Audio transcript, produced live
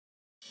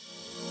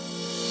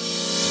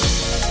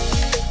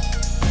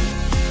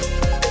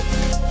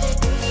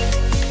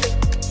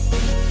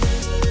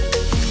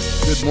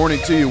Good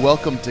morning to you.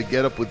 Welcome to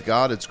Get Up with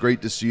God. It's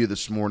great to see you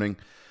this morning.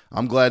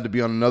 I'm glad to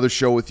be on another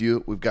show with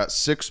you. We've got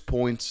 6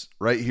 points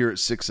right here at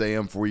 6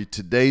 a.m. for you.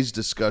 Today's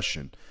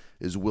discussion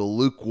is, will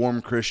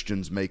lukewarm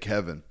Christians make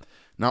heaven?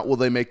 Not will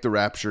they make the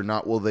rapture,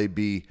 not will they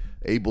be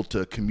able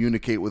to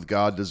communicate with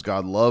God. Does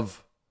God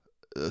love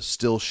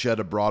still shed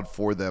abroad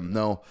for them?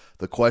 No,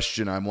 the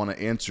question I want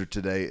to answer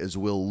today is,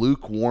 will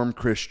lukewarm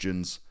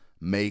Christians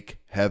make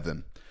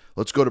heaven?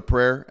 Let's go to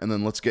prayer, and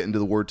then let's get into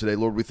the word today.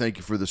 Lord, we thank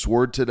you for this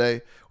word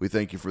today. We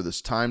thank you for this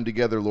time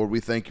together. Lord, we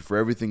thank you for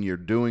everything you're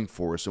doing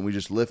for us, and we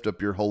just lift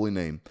up your holy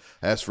name.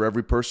 I ask for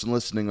every person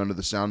listening under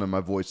the sound of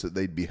my voice that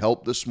they'd be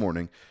helped this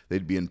morning,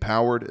 they'd be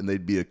empowered, and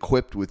they'd be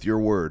equipped with your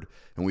word.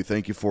 And we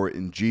thank you for it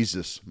in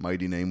Jesus'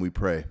 mighty name we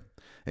pray.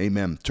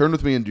 Amen. Turn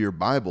with me into your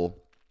Bible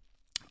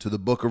to the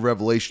book of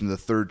Revelation, the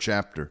 3rd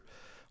chapter.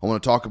 I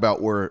want to talk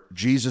about where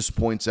Jesus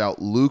points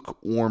out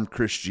lukewarm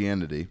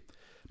Christianity.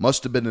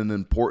 Must have been an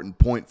important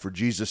point for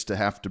Jesus to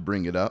have to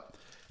bring it up.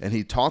 And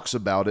he talks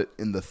about it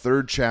in the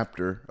 3rd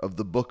chapter of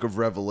the book of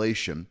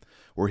Revelation,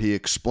 where he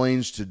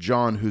explains to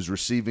John, who's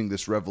receiving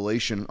this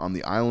revelation on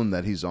the island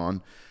that he's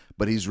on,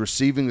 but he's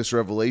receiving this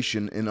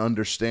revelation in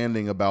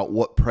understanding about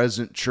what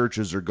present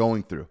churches are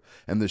going through.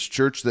 And this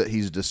church that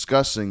he's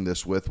discussing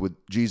this with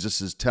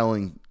Jesus is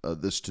telling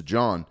this to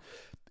John,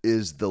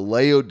 is the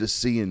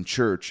Laodicean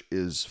church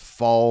has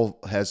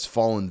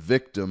fallen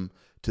victim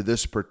to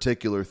this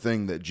particular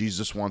thing that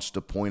Jesus wants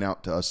to point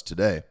out to us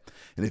today.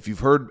 And if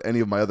you've heard any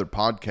of my other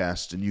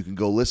podcasts, and you can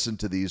go listen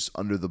to these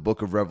under the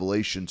Book of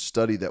Revelation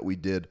study that we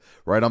did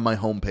right on my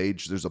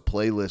homepage, there's a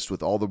playlist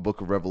with all the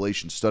Book of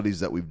Revelation studies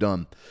that we've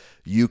done.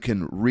 You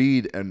can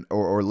read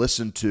or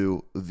listen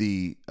to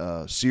the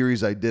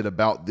series I did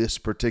about this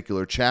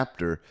particular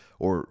chapter,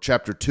 or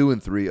chapter 2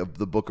 and 3 of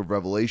the Book of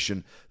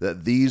Revelation,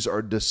 that these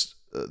are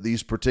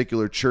these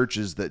particular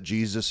churches that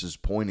Jesus is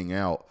pointing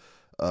out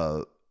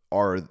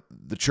are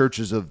the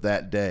churches of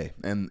that day,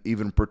 and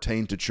even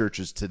pertain to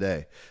churches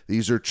today.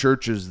 These are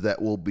churches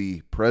that will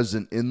be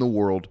present in the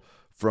world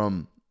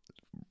from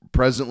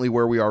presently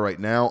where we are right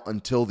now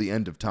until the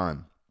end of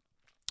time.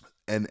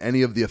 And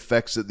any of the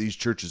effects that these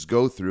churches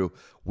go through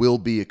will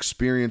be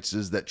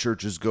experiences that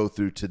churches go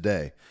through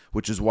today,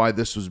 which is why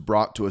this was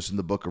brought to us in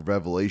the book of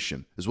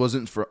Revelation. This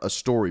wasn't for a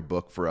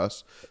storybook for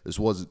us. This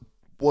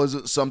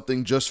wasn't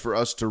something just for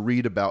us to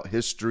read about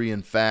history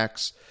and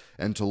facts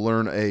and to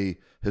learn a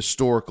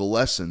historical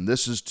lesson.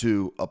 This is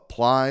to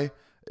apply.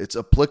 It's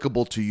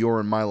applicable to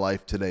your and my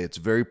life today. It's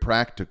very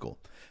practical.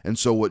 And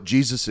so what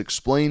Jesus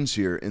explains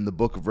here in the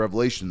book of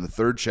Revelation, the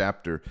 3rd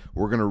chapter,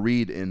 we're going to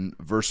read in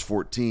verse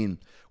 14,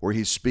 where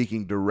he's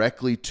speaking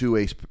directly to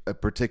a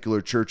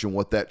particular church and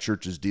what that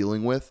church is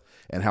dealing with,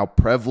 and how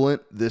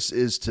prevalent this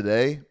is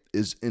today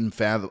is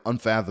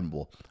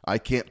unfathomable. I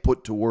can't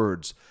put to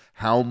words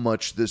how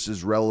much this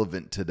is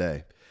relevant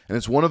today. And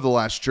it's one of the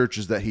last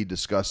churches that he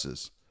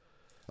discusses.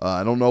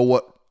 I don't know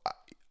what,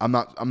 I'm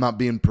not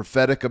being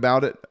prophetic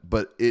about it,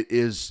 but it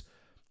is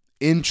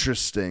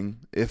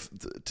interesting, if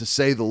to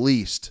say the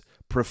least,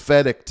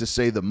 prophetic to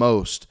say the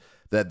most,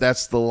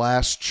 that's the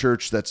last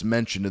church that's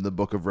mentioned in the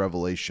book of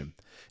Revelation.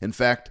 In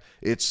fact,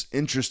 it's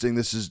interesting,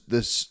 this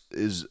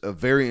is a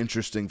very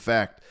interesting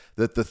fact,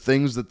 that the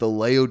things that the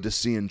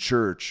Laodicean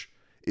church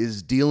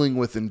is dealing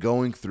with and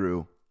going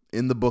through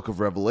in the book of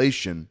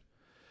Revelation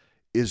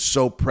is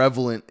so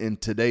prevalent in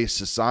today's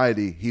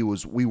society.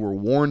 We were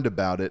warned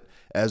about it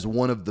as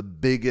one of the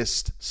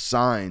biggest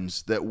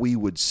signs that we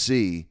would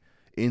see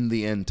in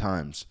the end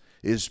times,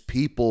 is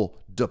people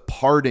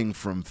departing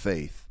from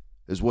faith,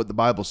 is what the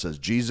Bible says.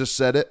 Jesus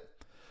said it.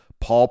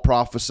 Paul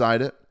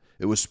prophesied it.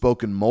 It was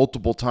spoken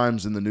multiple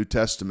times in the New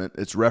Testament.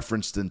 It's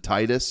referenced in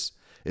Titus.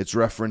 It's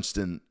referenced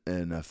in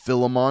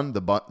Philemon,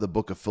 the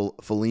book of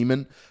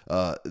Philemon.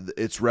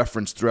 It's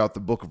referenced throughout the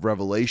book of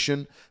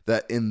Revelation,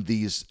 that in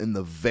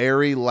the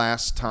very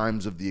last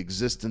times of the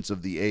existence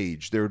of the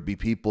age, there would be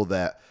people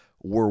that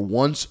were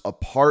once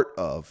part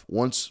of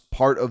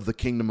the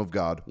kingdom of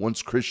God,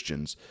 once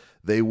Christians.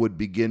 They would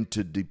begin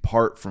to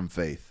depart from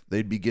faith.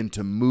 They'd begin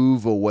to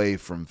move away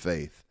from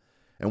faith.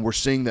 And we're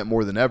seeing that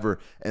more than ever.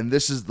 And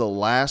this is the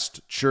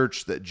last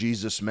church that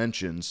Jesus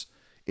mentions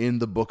in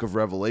the book of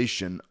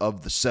Revelation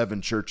of the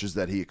 7 churches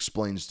that he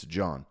explains to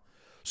John.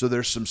 So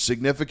there's some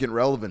significant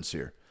relevance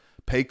here.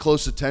 Pay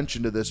close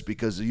attention to this,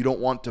 because you don't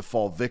want to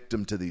fall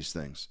victim to these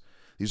things.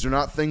 These are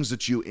not things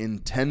that you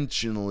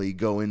intentionally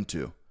go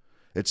into.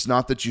 It's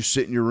not that you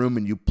sit in your room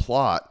and you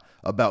plot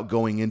about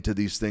going into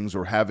these things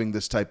or having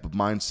this type of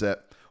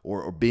mindset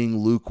or being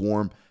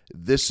lukewarm.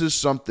 This is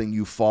something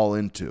you fall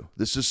into.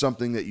 This is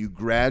something that you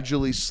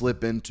gradually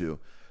slip into,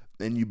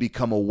 and you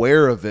become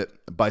aware of it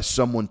by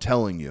someone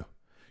telling you.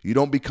 You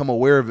don't become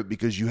aware of it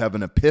because you have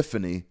an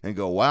epiphany and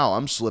go, wow,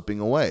 I'm slipping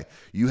away.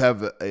 You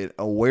have an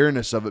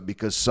awareness of it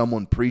because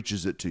someone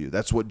preaches it to you.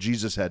 That's what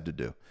Jesus had to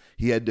do.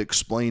 He had to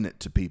explain it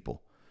to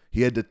people.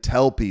 He had to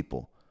tell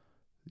people,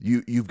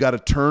 you've got to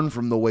turn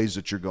from the ways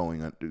that you're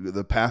going on,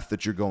 the path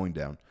that you're going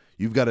down.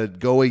 You've got to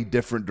go a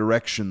different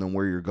direction than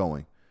where you're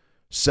going.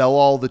 Sell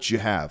all that you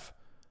have.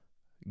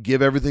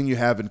 Give everything you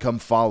have and come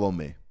follow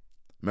me.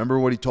 Remember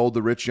what he told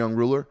the rich young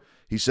ruler?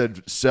 He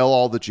said, sell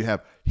all that you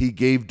have. He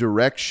gave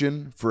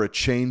direction for a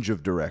change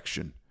of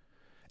direction.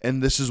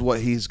 And this is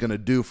what he's going to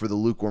do for the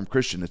lukewarm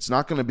Christian. It's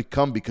not going to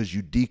become because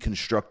you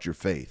deconstruct your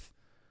faith.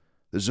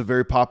 This is a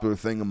very popular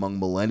thing among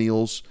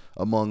millennials,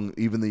 among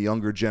even the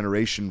younger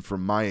generation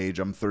from my age.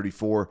 I'm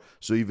 34,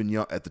 so even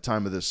young, at the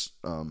time of this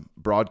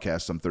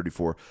broadcast, I'm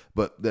 34.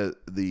 But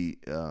this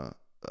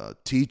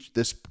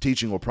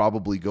teaching will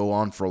probably go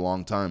on for a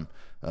long time,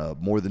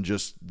 more than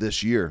just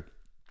this year.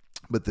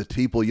 But the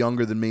people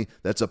younger than me,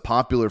 that's a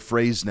popular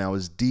phrase now,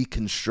 is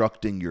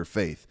deconstructing your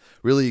faith,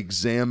 really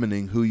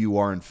examining who you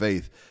are in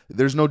faith.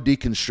 There's no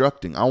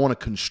deconstructing. I want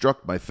to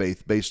construct my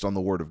faith based on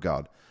the Word of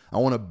God. I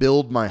want to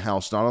build my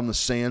house not on the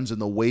sands and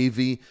the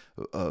wavy,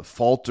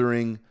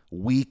 faltering,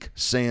 weak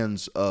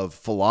sands of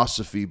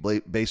philosophy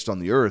based on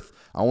the earth.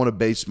 I want to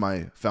base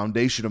my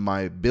foundation of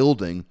my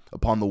building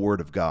upon the Word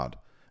of God.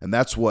 And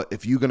that's what,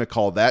 if you're going to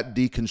call that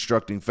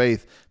deconstructing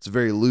faith, it's a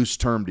very loose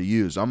term to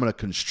use. I'm going to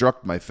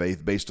construct my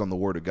faith based on the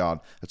Word of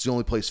God. That's the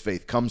only place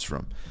faith comes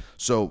from.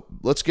 So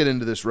let's get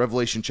into this.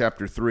 Revelation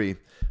chapter 3.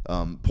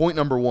 Point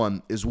number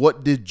 1 is,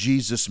 what did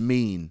Jesus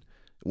mean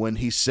when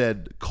he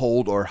said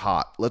cold or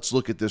hot? Let's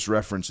look at this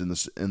reference in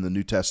the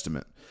New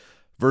Testament.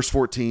 Verse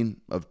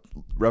 14 of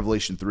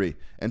Revelation 3.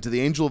 And to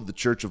the angel of the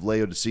church of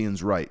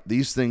Laodiceans write,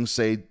 these things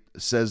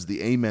says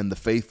the Amen, the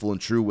faithful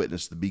and true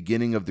witness, the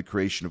beginning of the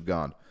creation of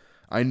God.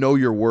 I know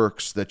your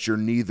works, that you're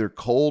neither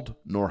cold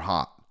nor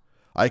hot.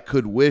 I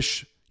could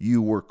wish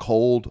you were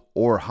cold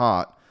or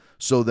hot.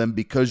 So then,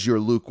 because you're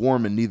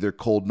lukewarm and neither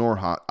cold nor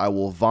hot, I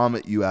will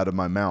vomit you out of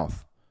my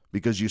mouth.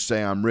 Because you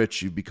say, I'm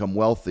rich, you've become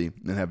wealthy,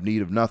 and have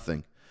need of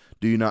nothing.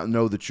 Do you not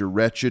know that you're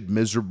wretched,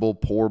 miserable,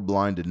 poor,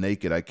 blind, and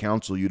naked? I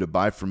counsel you to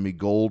buy from me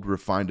gold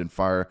refined in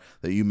fire,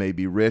 that you may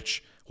be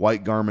rich,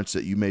 white garments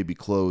that you may be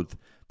clothed,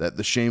 that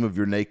the shame of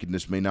your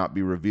nakedness may not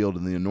be revealed,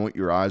 and anoint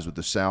your eyes with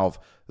the salve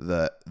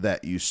that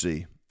you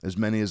see. As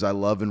many as I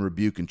love and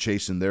rebuke and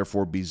chasten,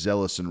 therefore be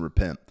zealous and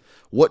repent.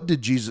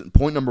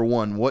 Point number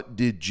 1, what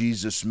did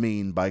Jesus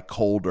mean by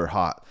cold or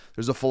hot?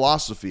 There's a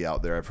philosophy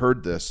out there, I've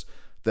heard this,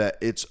 that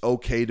it's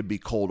okay to be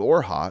cold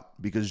or hot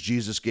because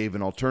Jesus gave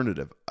an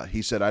alternative.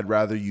 He said, I'd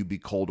rather you be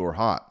cold or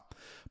hot.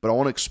 But I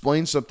want to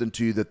explain something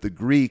to you, that the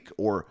Greek,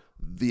 or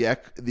the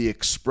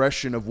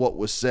expression of what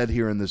was said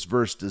here in this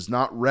verse, does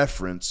not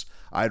reference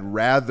I'd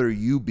rather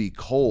you be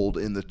cold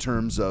in the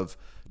terms of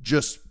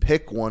just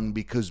pick one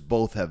because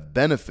both have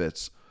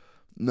benefits.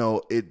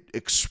 No, it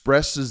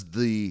expresses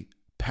the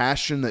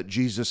passion that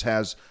Jesus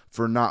has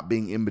for not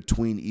being in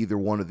between either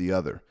one or the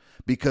other.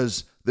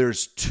 Because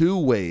there's two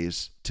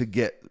ways to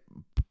get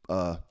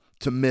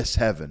to miss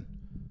heaven.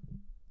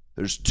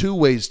 There's two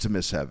ways to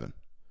miss heaven.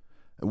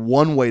 And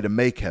one way to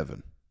make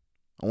heaven.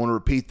 I want to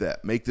repeat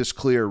that. Make this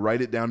clear.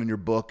 Write it down in your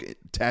book.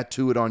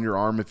 Tattoo it on your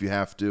arm if you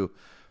have to.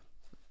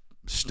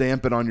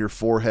 Stamp it on your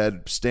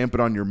forehead. Stamp it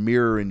on your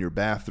mirror in your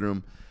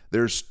bathroom.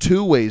 There's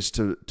two ways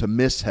to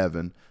miss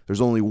heaven.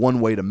 There's only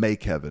one way to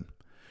make heaven.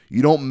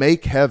 You don't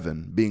make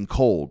heaven being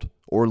cold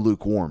or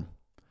lukewarm.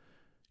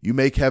 You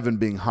make heaven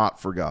being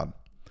hot for God.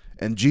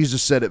 And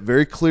Jesus said it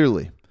very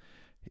clearly.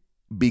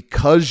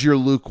 Because you're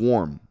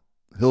lukewarm,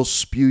 he'll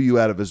spew you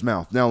out of his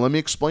mouth. Now, let me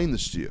explain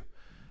this to you.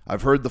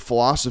 I've heard the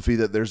philosophy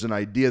that there's an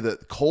idea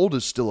that cold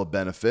is still a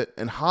benefit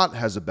and hot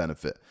has a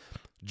benefit.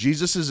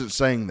 Jesus isn't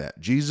saying that.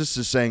 Jesus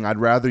is saying, I'd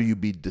rather you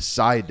be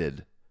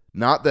decided.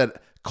 Not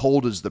that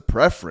cold is the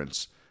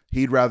preference.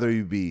 He'd rather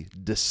you be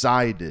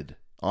decided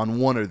on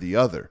one or the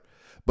other.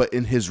 But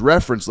in his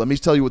reference, let me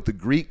tell you what the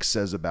Greek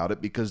says about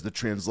it, because the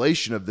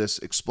translation of this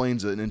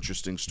explains an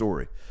interesting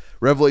story.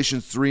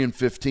 Revelation 3 and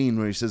 15,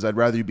 when he says, I'd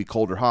rather you be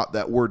cold or hot,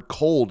 that word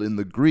cold in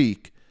the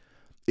Greek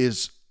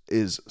is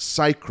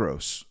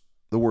psychros.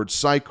 The word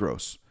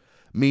psychros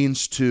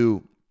means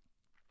the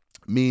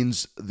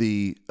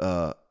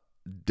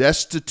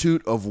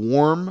destitute of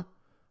warm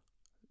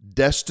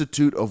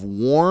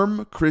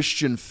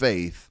Christian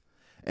faith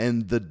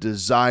and the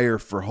desire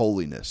for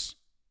holiness.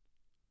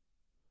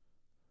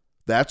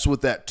 That's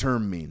what that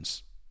term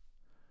means.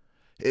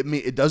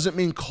 It doesn't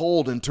mean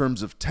cold in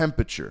terms of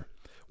temperature.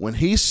 When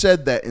he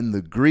said that in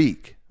the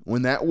Greek,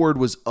 when that word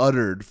was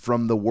uttered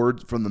from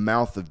the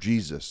mouth of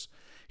Jesus,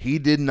 he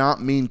did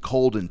not mean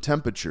cold in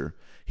temperature.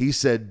 He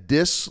said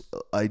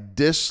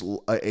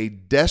a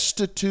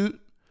destitute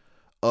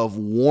of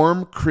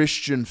warm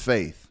Christian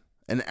faith,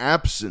 an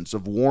absence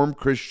of warm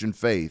Christian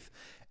faith,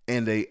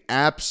 and an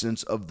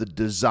absence of the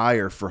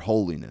desire for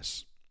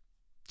holiness.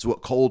 That's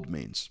what cold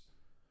means.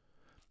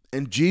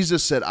 And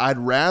Jesus said, I'd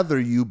rather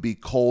you be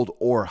cold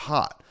or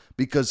hot,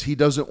 because he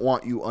doesn't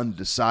want you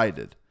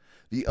undecided.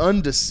 The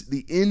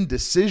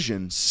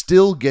indecision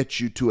still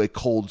gets you to a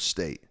cold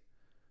state.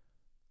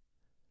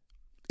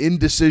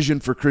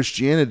 Indecision for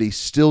Christianity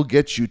still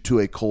gets you to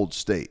a cold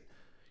state.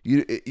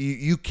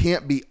 You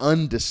can't be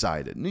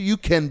undecided. You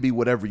can be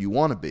whatever you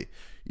want to be.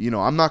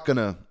 I'm not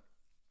gonna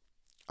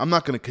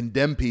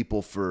condemn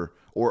people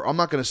or I'm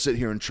not gonna sit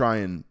here and try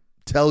and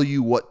tell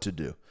you what to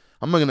do.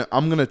 I'm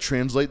gonna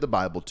translate the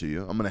Bible to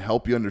you. I'm gonna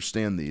help you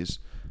understand these.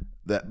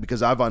 that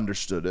because I've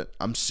understood it.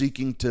 I'm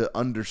seeking to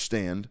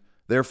understand.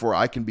 Therefore,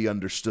 I can be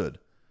understood.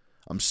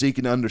 I'm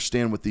seeking to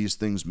understand what these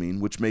things mean,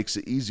 which makes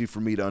it easy for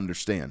me to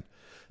understand.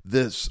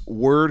 This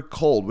word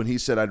cold, when he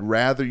said, I'd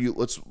rather you,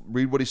 let's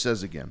read what he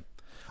says again.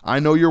 I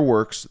know your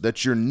works,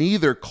 that you're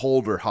neither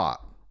cold or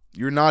hot.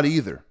 You're not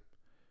either.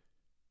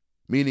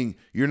 Meaning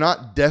you're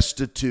not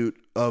destitute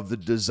of the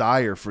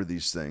desire for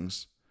these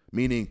things.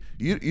 Meaning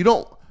you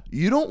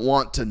don't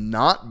want to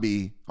not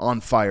be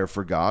on fire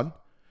for God.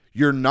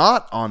 You're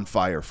not on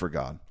fire for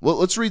God. Well,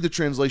 let's read the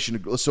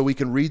translation so we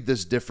can read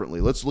this differently.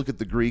 Let's look at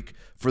the Greek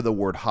for the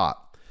word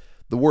hot.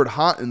 The word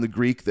hot in the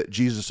Greek that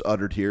Jesus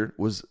uttered here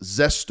was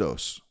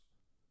zestos.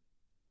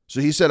 So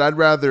he said,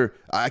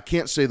 I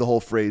can't say the whole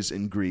phrase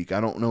in Greek.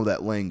 I don't know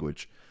that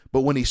language.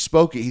 But when he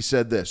spoke it, he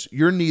said this,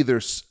 you're neither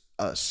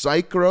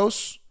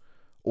psychros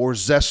or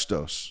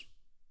zestos.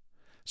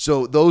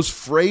 So those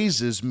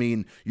phrases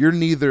mean you're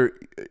neither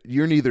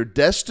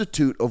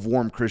destitute of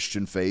warm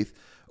Christian faith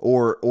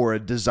or a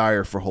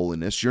desire for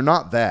holiness. You're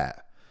not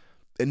that.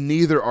 And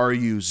neither are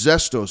you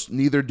zestos.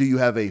 Neither do you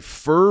have a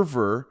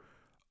fervor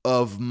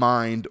of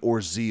mind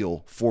or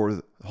zeal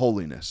for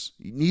holiness.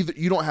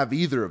 You don't have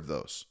either of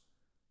those.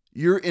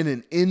 You're in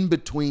an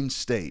in-between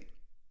state.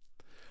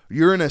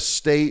 You're in a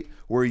state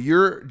where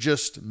you're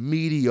just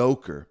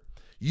mediocre.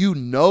 You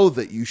know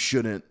that you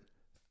shouldn't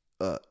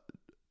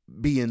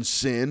be in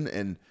sin,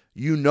 and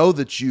you know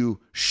that you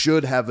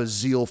should have a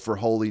zeal for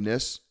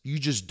holiness. You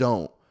just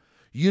don't.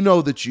 You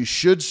know that you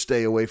should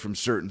stay away from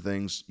certain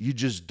things. You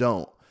just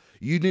don't.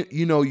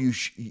 You know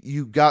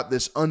you got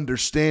this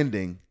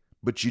understanding,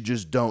 but you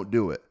just don't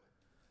do it.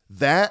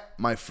 That,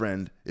 my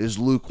friend, is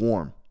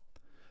lukewarm.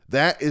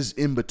 That is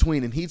in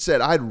between. And he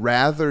said, I'd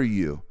rather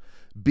you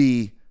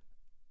be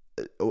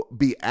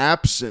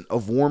absent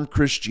of warm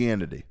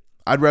Christianity.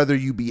 I'd rather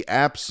you be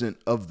absent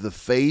of the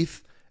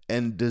faith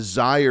and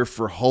desire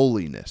for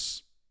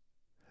holiness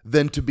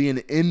than to be an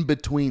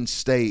in-between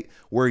state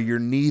where you're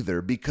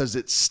neither, because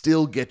it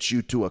still gets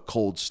you to a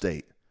cold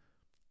state.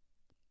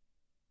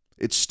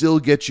 It still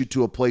gets you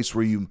to a place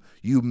where you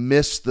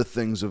miss the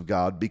things of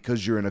God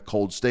because you're in a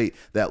cold state,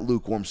 that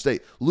lukewarm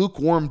state.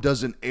 Lukewarm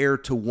doesn't err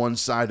to one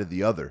side or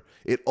the other.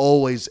 It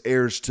always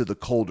errs to the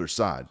colder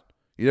side.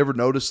 You ever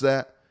notice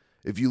that?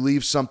 If you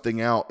leave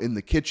something out in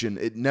the kitchen,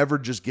 it never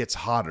just gets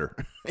hotter.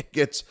 It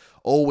gets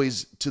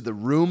always to the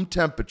room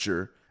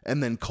temperature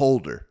and then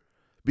colder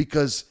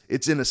because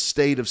it's in a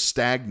state of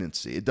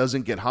stagnancy. It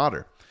doesn't get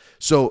hotter.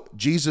 So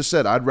Jesus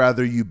said, I'd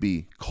rather you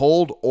be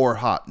cold or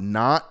hot,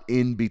 not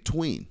in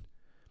between.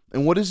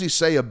 And what does he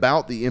say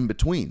about the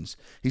in-betweens?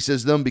 He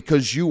says them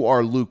because you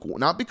are lukewarm,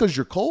 not because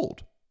you're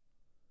cold.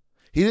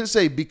 He didn't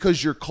say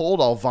because you're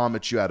cold, I'll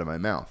vomit you out of my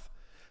mouth.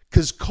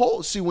 Because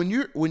cold, see, when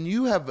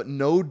you have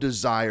no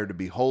desire to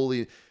be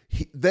holy,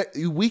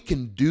 we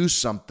can do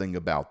something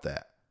about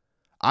that.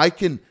 I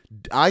can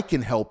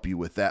help you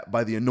with that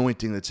by the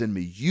anointing that's in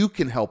me. You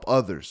can help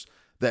others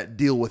that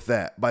deal with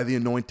that by the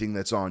anointing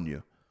that's on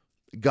you.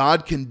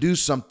 God can do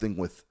something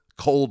with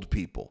cold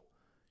people.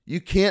 You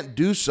can't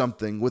do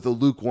something with a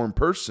lukewarm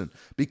person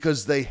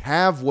because they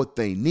have what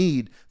they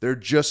need. They're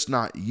just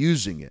not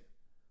using it.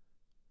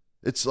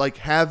 It's like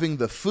having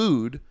the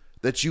food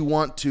that you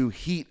want to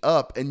heat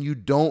up and you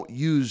don't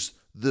use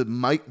the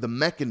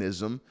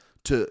mechanism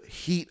to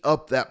heat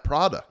up that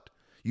product.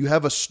 You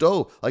have a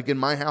stove. Like in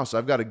my house,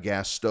 I've got a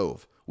gas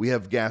stove. We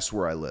have gas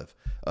where I live,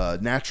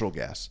 natural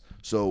gas.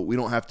 So we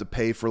don't have to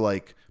pay for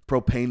like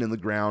propane in the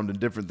ground and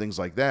different things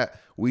like that.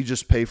 We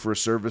just pay for a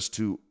service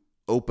to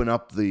open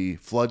up the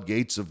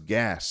floodgates of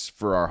gas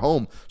for our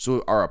home.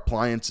 So our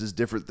appliances,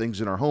 different things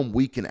in our home,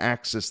 we can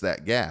access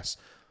that gas.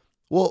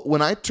 Well,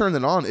 when I turn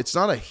it on, it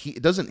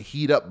doesn't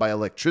heat up by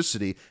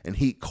electricity and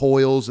heat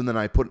coils and then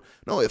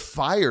if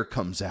fire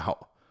comes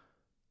out,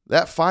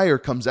 that fire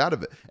comes out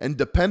of it. And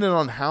depending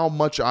on how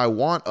much I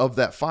want of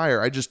that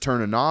fire, I just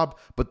turn a knob,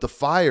 but the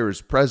fire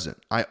is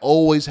present. I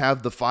always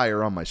have the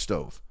fire on my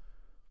stove.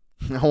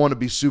 I want to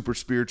be super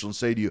spiritual and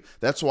say to you,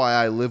 that's why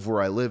I live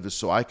where I live, is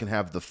so I can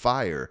have the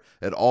fire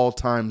at all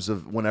times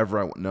of whenever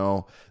I want.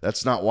 No,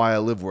 that's not why I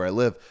live where I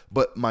live.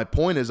 But my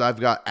point is I've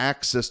got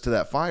access to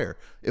that fire.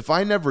 If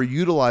I never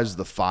utilize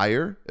the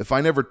fire, if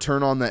I never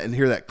turn on that and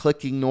hear that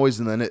clicking noise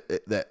and then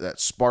that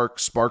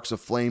sparks a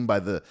flame by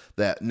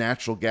that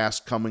natural gas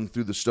coming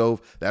through the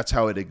stove, that's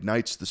how it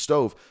ignites the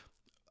stove.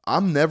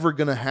 I'm never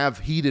going to have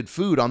heated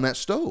food on that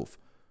stove.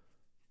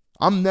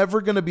 I'm never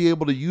going to be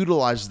able to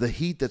utilize the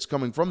heat that's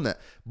coming from that,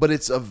 but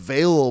it's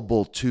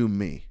available to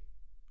me.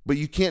 But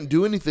you can't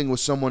do anything with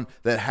someone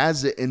that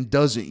has it and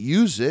doesn't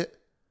use it.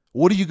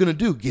 What are you going to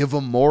do? Give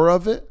them more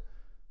of it?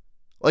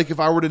 Like if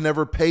I were to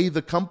never pay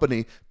the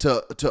company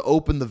to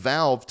open the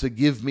valve to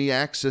give me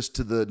access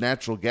to the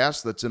natural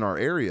gas that's in our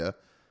area,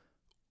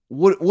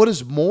 what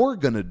is more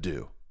going to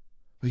do?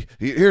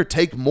 Here,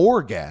 take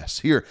more gas.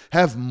 Here,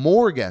 have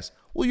more gas.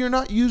 Well, you're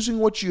not using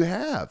what you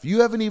have.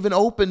 You haven't even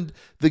opened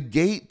the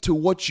gate to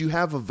what you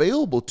have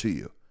available to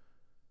you.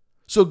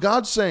 So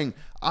God's saying,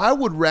 I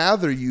would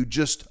rather you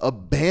just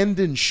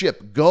abandon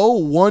ship, go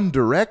one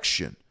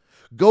direction,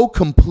 go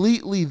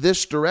completely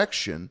this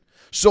direction.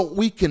 So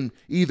we can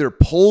either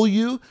pull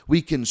you,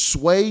 we can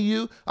sway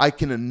you, I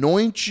can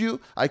anoint you,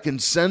 I can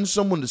send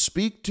someone to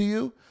speak to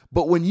you.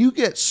 But when you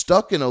get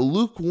stuck in a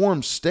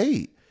lukewarm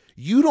state,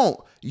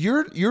 you're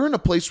in a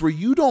place where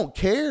you don't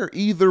care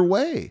either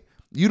way.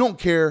 You don't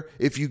care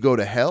if you go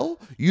to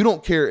hell. You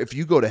don't care if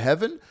you go to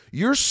heaven.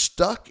 You're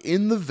stuck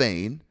in the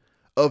vein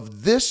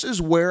of this is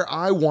where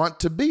I want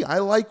to be. I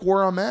like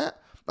where I'm at.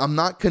 I'm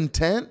not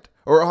content.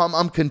 Or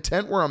I'm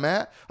content where I'm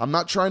at. I'm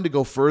not trying to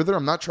go further.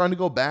 I'm not trying to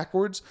go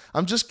backwards.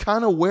 I'm just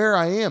kind of where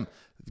I am.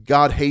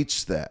 God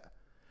hates that.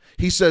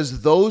 He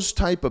says those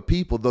type of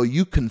people, though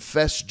you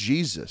confess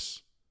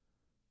Jesus,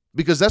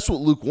 because that's what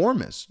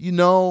lukewarm is. You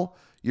know,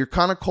 you're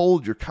kind of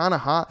cold, you're kind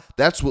of hot.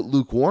 That's what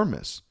lukewarm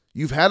is.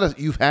 You've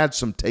had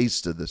some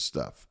taste of this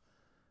stuff.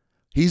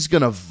 He's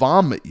going to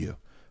vomit you.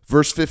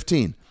 Verse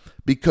 15,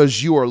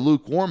 because you are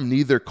lukewarm,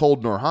 neither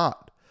cold nor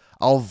hot,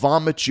 I'll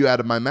vomit you out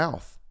of my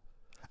mouth.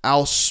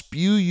 I'll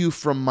spew you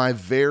from my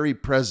very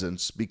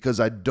presence because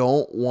I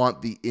don't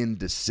want the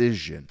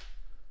indecision.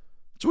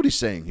 That's what he's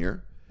saying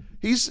here.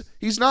 He's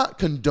not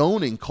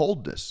condoning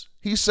coldness.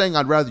 He's saying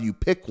I'd rather you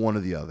pick one or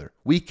the other.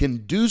 We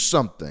can do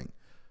something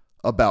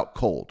about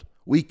cold.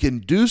 We can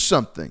do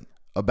something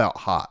about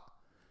hot.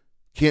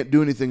 Can't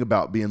do anything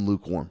about being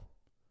lukewarm.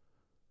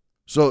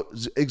 So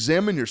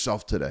examine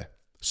yourself today.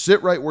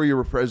 Sit right where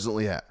you're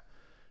presently at.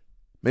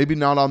 Maybe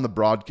not on the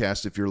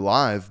broadcast if you're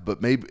live,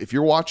 but maybe if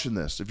you're watching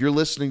this, if you're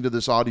listening to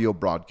this audio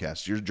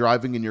broadcast, you're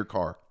driving in your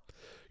car,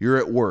 you're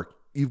at work,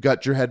 you've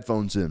got your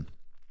headphones in,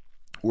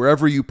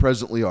 wherever you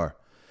presently are,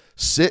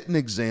 sit and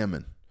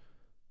examine.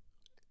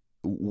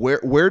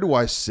 Where do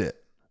I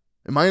sit?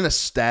 Am I in a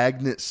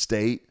stagnant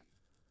state?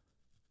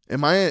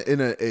 Am I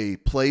in a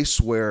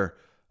place where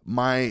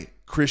my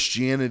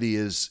Christianity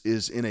is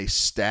in a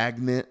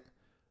stagnant,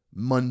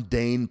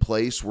 mundane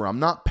place where I'm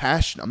not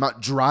passionate,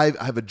 I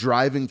have a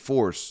driving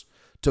force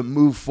to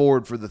move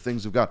forward for the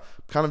things of God?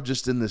 I'm kind of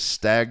just in this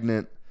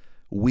stagnant,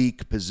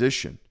 weak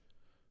position.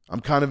 I'm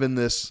kind of in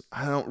this,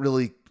 I don't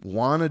really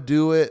want to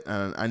do it,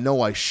 and I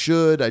know I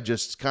should. I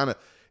just kind of,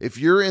 if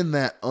you're in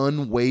that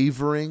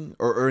unwavering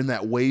or in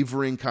that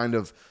wavering kind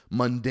of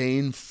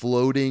mundane,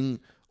 floating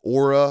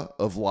aura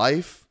of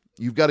life,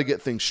 you've got to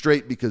get things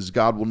straight because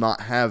God will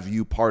not have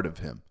you part of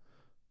him.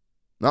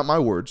 Not my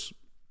words.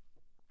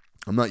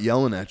 I'm not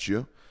yelling at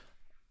you.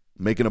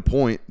 I'm making a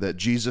point that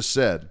Jesus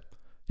said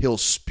he'll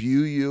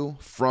spew you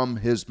from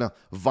his mouth.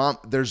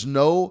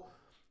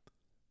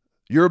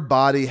 Your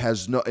body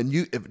has no, and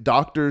if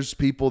doctors,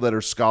 people that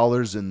are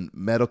scholars in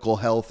medical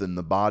health in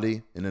the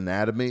body, in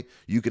anatomy,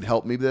 you could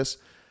help me with this,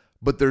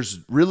 but there's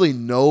really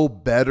no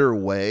better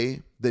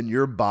way than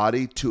your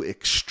body to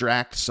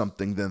extract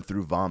something than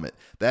through vomit.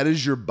 That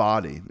is your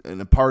body,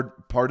 and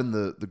pardon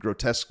the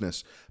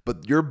grotesqueness,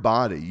 but your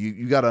body,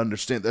 you got to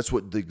understand, that's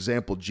what the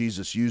example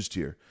Jesus used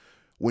here.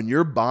 When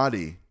your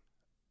body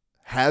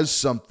has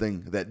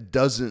something that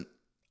doesn't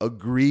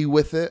agree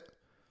with it,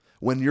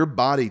 when your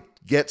body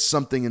gets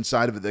something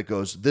inside of it that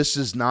goes, this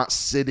is not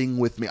sitting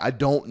with me, I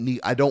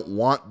don't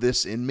want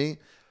this in me,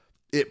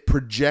 it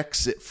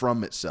projects it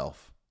from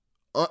itself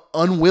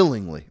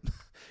unwillingly.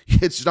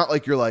 It's not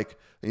like you're like,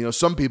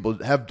 some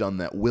people have done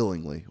that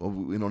willingly. Well,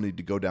 we don't need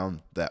to go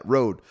down that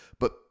road,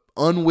 but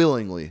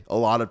unwillingly, a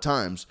lot of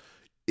times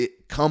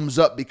it comes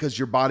up because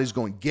your body's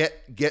going,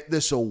 get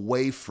this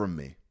away from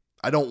me.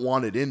 I don't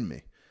want it in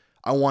me.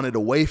 I want it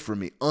away from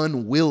me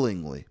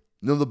unwillingly.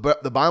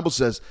 The Bible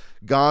says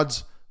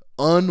God's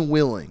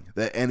unwilling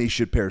that any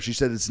should perish. He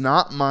said, it's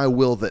not my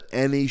will that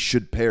any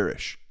should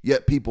perish,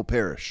 yet people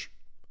perish.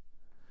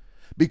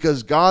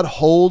 Because God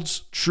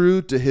holds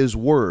true to his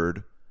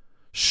word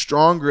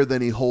stronger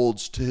than he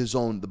holds to his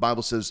own. The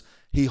Bible says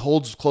he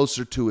holds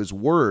closer to his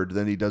word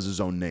than he does his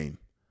own name.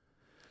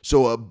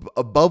 So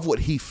above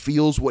what he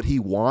feels, what he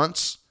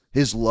wants,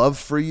 his love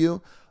for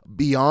you,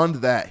 beyond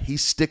that, he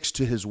sticks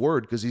to his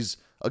word because he's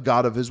a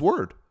God of his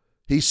word.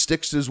 He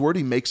sticks to his word.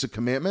 He makes a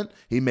commandment.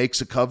 He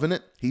makes a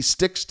covenant. He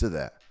sticks to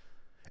that.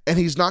 And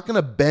he's not going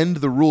to bend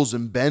the rules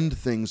and bend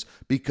things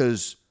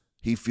because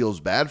he feels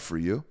bad for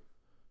you.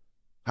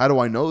 How do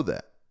I know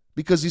that?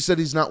 Because he said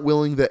he's not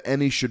willing that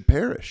any should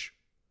perish.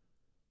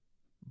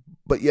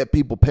 But yet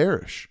people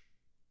perish.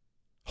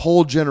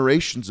 Whole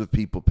generations of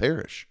people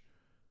perish.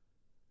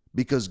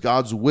 Because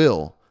God's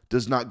will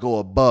does not go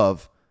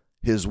above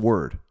his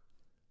word.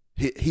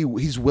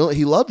 He's willing,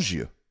 he loves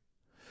you.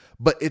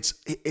 But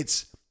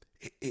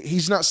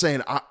he's not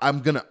saying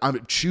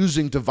I'm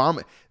choosing to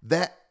vomit.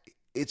 That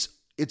it's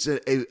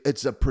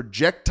a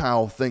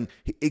projectile thing.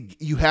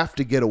 You have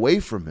to get away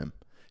from him.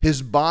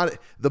 His body,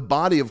 the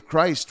body of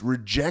Christ,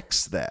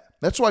 rejects that.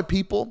 That's why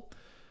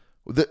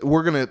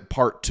we're going to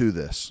part 2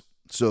 this.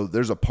 So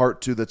there's a part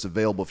 2 that's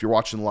available. If you're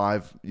watching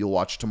live, you'll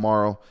watch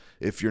tomorrow.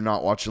 If you're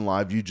not watching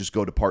live, you just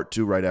go to part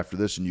 2 right after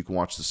this, and you can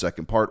watch the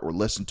second part or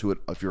listen to it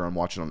if you're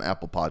watching on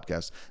Apple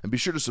Podcasts. And be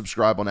sure to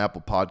subscribe on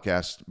Apple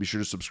Podcasts. Be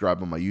sure to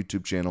subscribe on my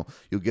YouTube channel.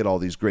 You'll get all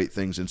these great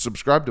things. And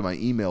subscribe to my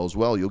email as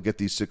well. You'll get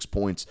these 6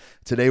 points.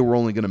 Today, we're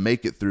only going to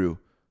make it through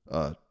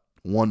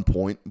one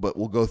point, but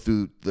we'll go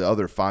through the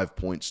other 5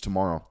 points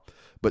tomorrow.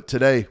 But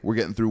today we're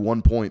getting through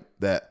one point,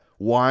 that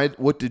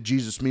what did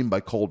Jesus mean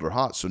by cold or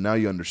hot? So now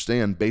you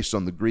understand based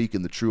on the Greek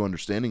and the true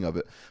understanding of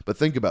it. But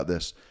think about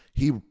this.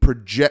 He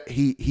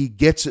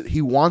gets it.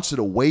 He wants it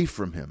away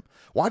from him.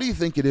 Why do you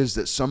think it is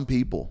that some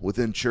people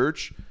within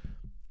church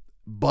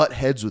butt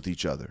heads with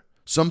each other?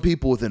 Some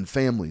people within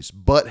families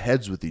butt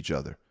heads with each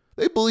other.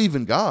 They believe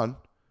in God.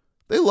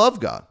 They love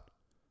God.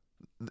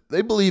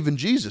 They believe in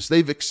Jesus.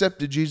 They've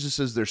accepted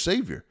Jesus as their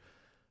Savior.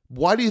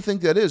 Why do you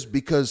think that is?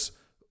 Because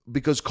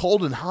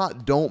cold and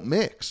hot don't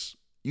mix.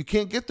 You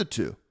can't get the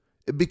two.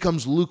 It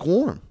becomes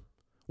lukewarm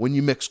when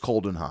you mix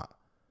cold and hot.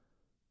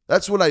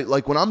 That's what I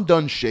like when I'm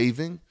done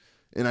shaving,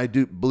 and I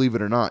do, believe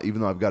it or not,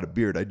 even though I've got a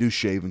beard, I do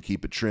shave and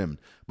keep it trimmed.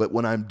 But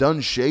when I'm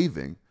done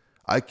shaving,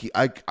 I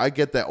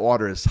get that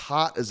water as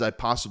hot as I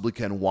possibly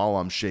can while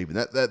I'm shaving.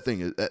 That thing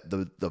is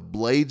the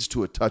blades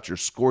to a touch are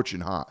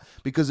scorching hot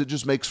because it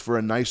just makes for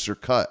a nicer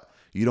cut.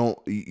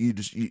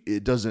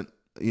 It doesn't.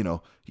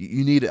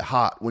 You need it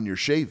hot when you're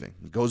shaving.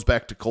 It goes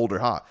back to cold or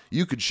hot.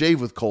 You could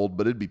shave with cold,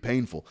 but it'd be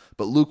painful.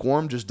 But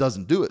lukewarm just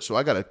doesn't do it. So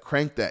I got to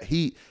crank that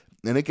heat,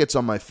 and it gets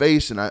on my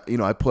face, and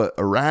I put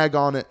a rag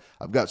on it.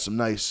 I've got some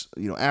nice,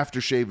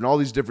 aftershave and all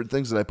these different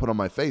things that I put on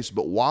my face.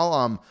 But while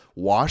I'm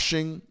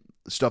washing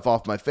stuff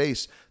off my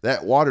face,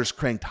 that water's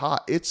cranked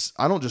hot.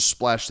 I don't just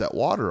splash that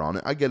water on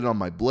it. I get it on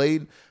my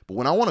blade. But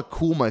when I want to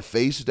cool my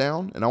face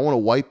down and I want to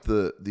wipe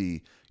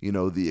the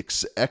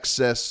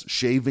excess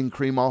shaving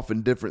cream off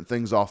and different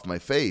things off my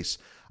face,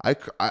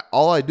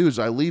 all I do is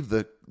I leave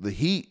the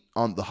heat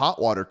on the hot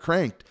water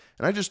cranked,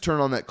 and I just turn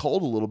on that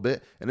cold a little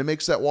bit, and it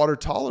makes that water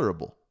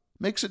tolerable.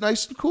 Makes it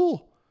nice and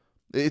cool.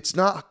 It's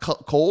not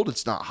cold.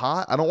 It's not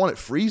hot. I don't want it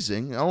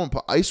freezing. I don't want to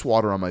put ice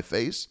water on my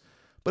face,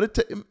 but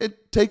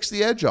it takes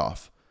the edge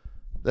off.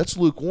 That's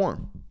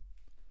lukewarm.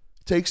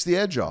 It takes the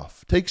edge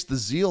off. Takes the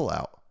zeal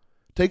out.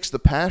 Takes the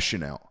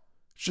passion out.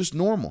 It's just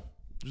normal.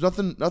 There's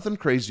nothing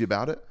crazy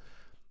about it.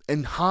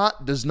 And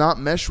hot does not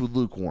mesh with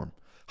lukewarm.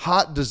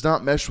 Hot does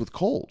not mesh with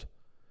cold.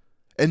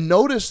 And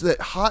notice that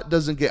hot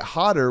doesn't get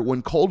hotter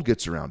when cold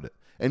gets around it.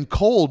 And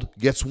cold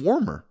gets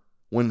warmer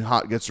when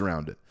hot gets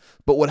around it.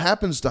 But what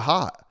happens to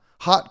hot?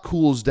 Hot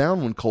cools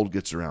down when cold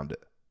gets around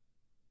it.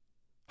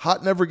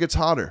 Hot never gets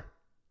hotter.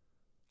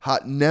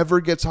 Hot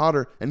never gets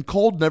hotter, and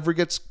cold never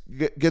gets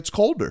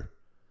colder.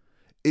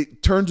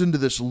 It turns into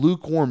this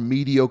lukewarm,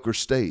 mediocre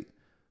state.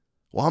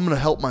 Well, I'm going to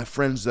help my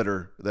friends that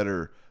are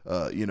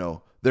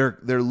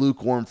they're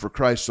lukewarm for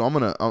Christ, so I'm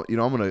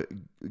gonna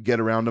get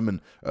around them,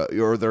 and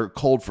or they're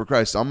cold for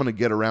Christ. So I'm gonna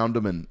get around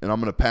them and I'm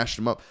gonna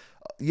passion them up.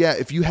 Yeah,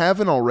 if you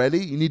haven't already,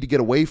 you need to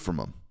get away from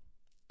them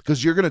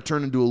because you're gonna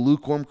turn into a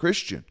lukewarm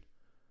Christian.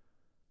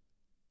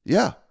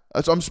 Yeah,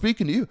 I'm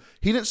speaking to you.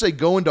 He didn't say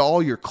go into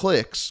all your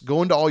cliques,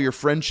 go into all your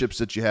friendships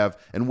that you have,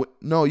 and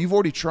no, you've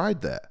already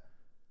tried that.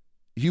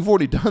 You've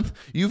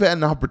had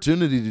an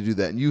opportunity to do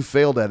that, and you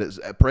failed at it.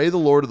 Pray the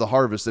Lord of the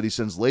harvest that he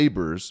sends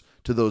laborers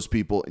to those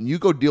people, and you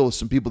go deal with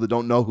some people that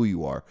don't know who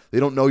you are. They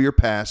don't know your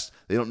past.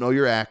 They don't know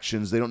your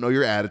actions. They don't know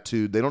your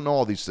attitude. They don't know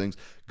all these things.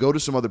 Go to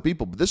some other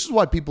people. But this is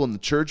why people in the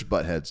church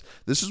butt heads.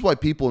 This is why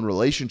people in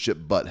relationship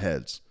butt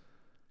heads.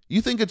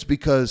 You think it's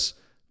because,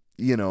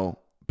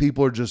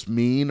 people are just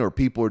mean or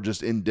people are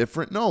just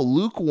indifferent? No,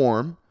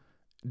 lukewarm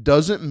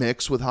doesn't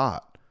mix with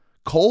hot.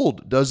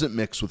 Cold doesn't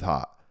mix with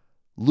hot.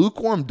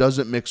 Lukewarm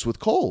doesn't mix with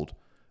cold.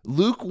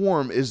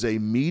 Lukewarm is a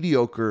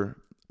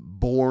mediocre,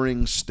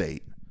 boring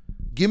state.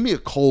 Give me a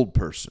cold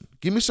person.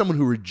 Give me someone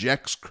who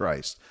rejects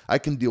Christ. I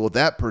can deal with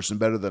that person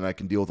better than I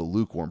can deal with a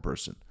lukewarm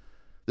person.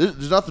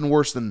 There's nothing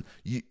worse than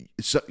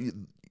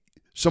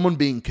someone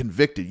being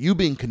convicted, you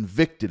being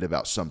convicted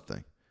about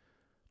something,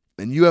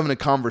 and you having a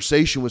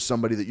conversation with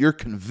somebody that you're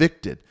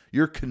convicted,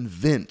 you're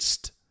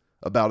convinced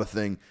about a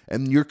thing,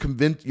 and you're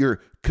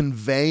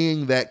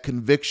conveying that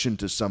conviction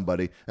to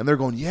somebody, and they're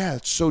going, yeah,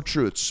 it's so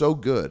true, it's so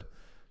good,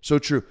 so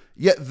true.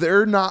 Yet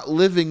they're not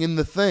living in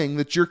the thing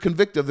that you're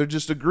convicted of. They're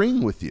just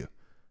agreeing with you.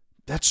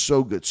 That's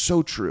so good,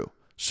 so true,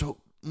 so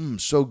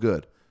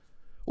good.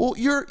 Well,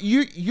 you're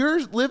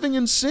living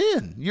in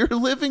sin. You're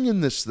living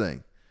in this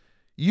thing.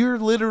 You're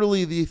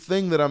literally the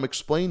thing that I'm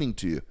explaining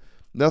to you.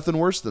 Nothing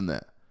worse than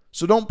that.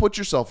 So don't put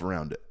yourself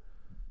around it.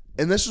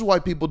 And this is why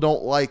people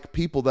don't like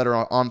people that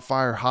are on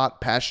fire,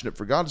 hot, passionate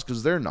for God, is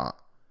because they're not.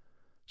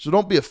 So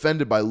don't be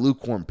offended by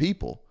lukewarm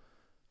people.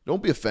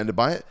 Don't be offended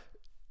by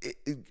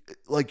it.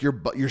 Like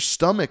your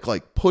stomach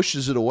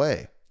pushes it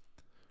away.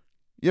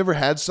 You ever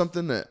had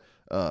something that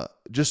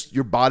just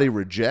your body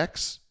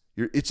rejects?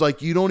 It's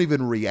like you don't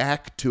even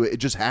react to it. It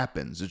just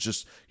happens. It's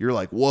just, you're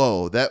like,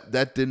 whoa,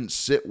 that didn't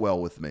sit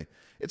well with me.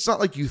 It's not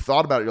like you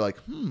thought about it. You're like,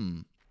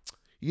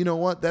 you know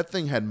what? That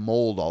thing had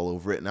mold all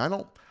over it.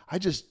 And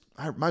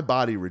my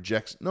body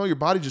rejects. No, your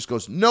body just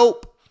goes,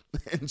 nope,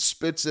 and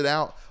spits it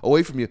out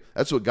away from you.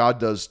 That's what God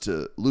does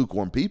to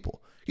lukewarm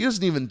people. He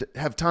doesn't even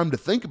have time to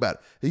think about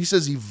it. He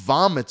says he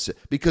vomits it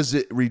because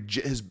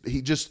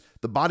the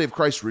body of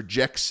Christ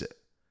rejects it.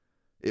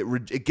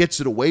 It gets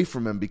it away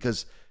from him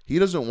because he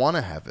doesn't want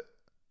to have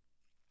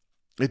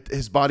it.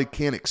 His body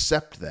can't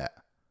accept that.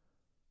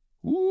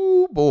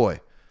 boy.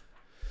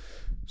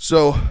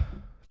 So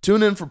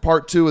tune in for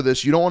part 2 of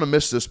this. You don't want to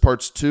miss this.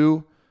 Part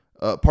 2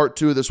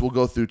 of this will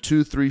go through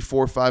 2, 3,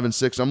 4, 5, and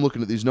 6. I'm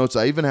looking at these notes.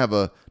 I even have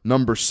a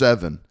number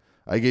 7.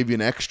 I gave you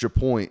an extra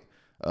point.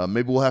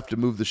 Maybe we'll have to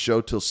move the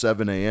show till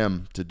 7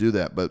 a.m. to do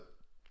that. But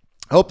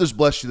I hope this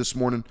blessed you this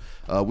morning.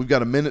 We've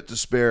got a minute to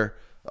spare.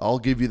 I'll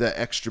give you that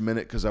extra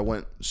minute because I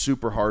went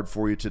super hard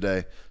for you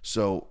today.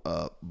 So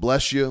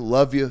bless you,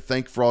 love you.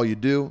 Thank you for all you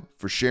do,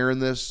 for sharing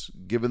this,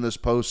 giving this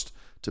post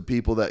to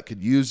people that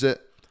could use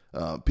it,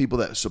 people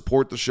that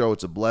support the show.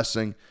 It's a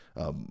blessing.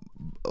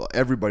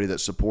 Everybody that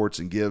supports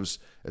and gives,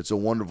 it's a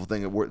wonderful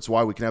thing. It's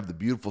why we can have the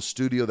beautiful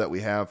studio that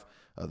we have,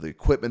 the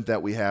equipment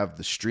that we have,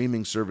 the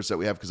streaming service that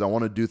we have, because I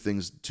want to do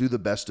things to the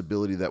best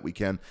ability that we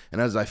can.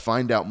 And as I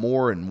find out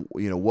more and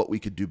what we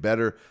could do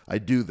better, I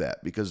do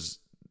that because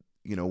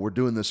we're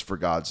doing this for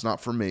God. It's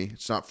not for me.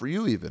 It's not for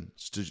you even.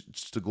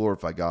 It's to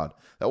glorify God.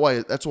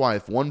 That's why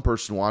if one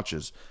person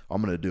watches,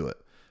 I'm going to do it.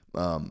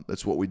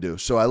 That's what we do.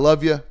 So I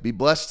love you. Be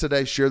blessed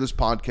today. Share this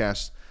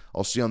podcast.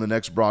 I'll see you on the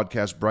next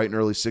broadcast, bright and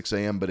early, 6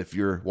 a.m. But if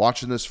you're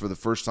watching this for the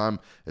first time,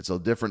 it's a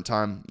different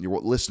time. You're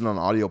listening on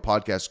audio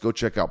podcast, go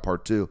check out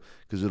part 2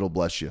 because it'll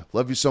bless you.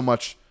 Love you so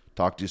much.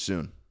 Talk to you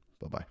soon.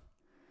 Bye-bye.